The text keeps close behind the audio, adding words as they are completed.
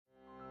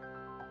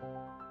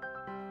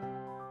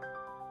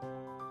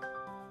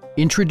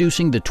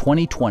Introducing the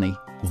 2020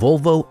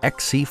 Volvo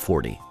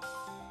XC40.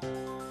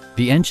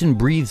 The engine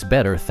breathes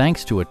better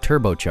thanks to a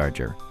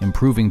turbocharger,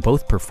 improving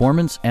both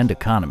performance and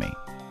economy.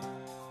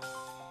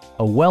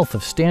 A wealth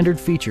of standard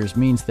features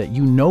means that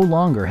you no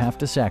longer have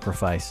to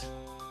sacrifice,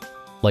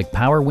 like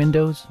power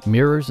windows,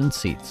 mirrors and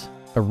seats,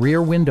 a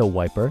rear window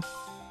wiper,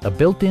 a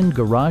built-in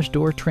garage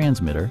door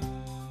transmitter,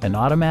 an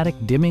automatic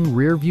dimming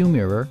rear view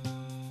mirror,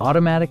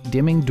 automatic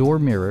dimming door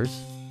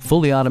mirrors,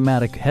 fully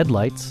automatic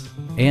headlights,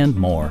 and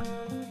more.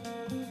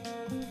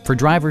 For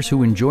drivers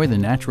who enjoy the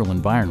natural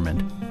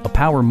environment, a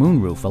power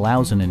moonroof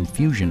allows an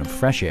infusion of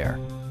fresh air.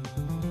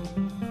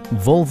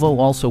 Volvo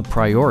also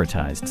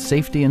prioritized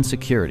safety and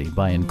security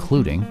by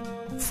including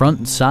front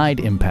and side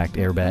impact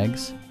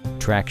airbags,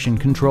 traction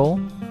control,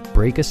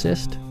 brake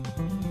assist,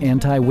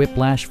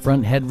 anti-whiplash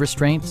front head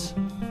restraints,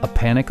 a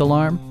panic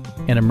alarm,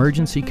 an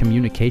emergency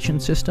communication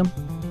system,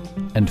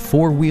 and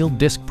four-wheel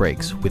disc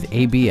brakes with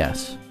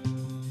ABS.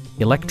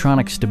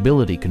 Electronic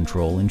stability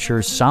control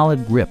ensures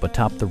solid grip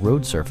atop the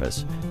road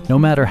surface, no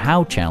matter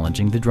how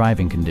challenging the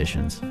driving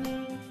conditions.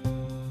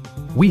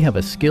 We have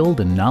a skilled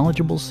and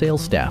knowledgeable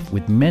sales staff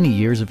with many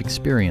years of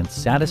experience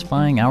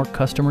satisfying our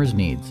customers'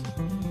 needs.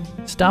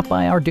 Stop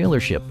by our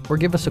dealership or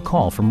give us a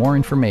call for more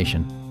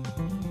information.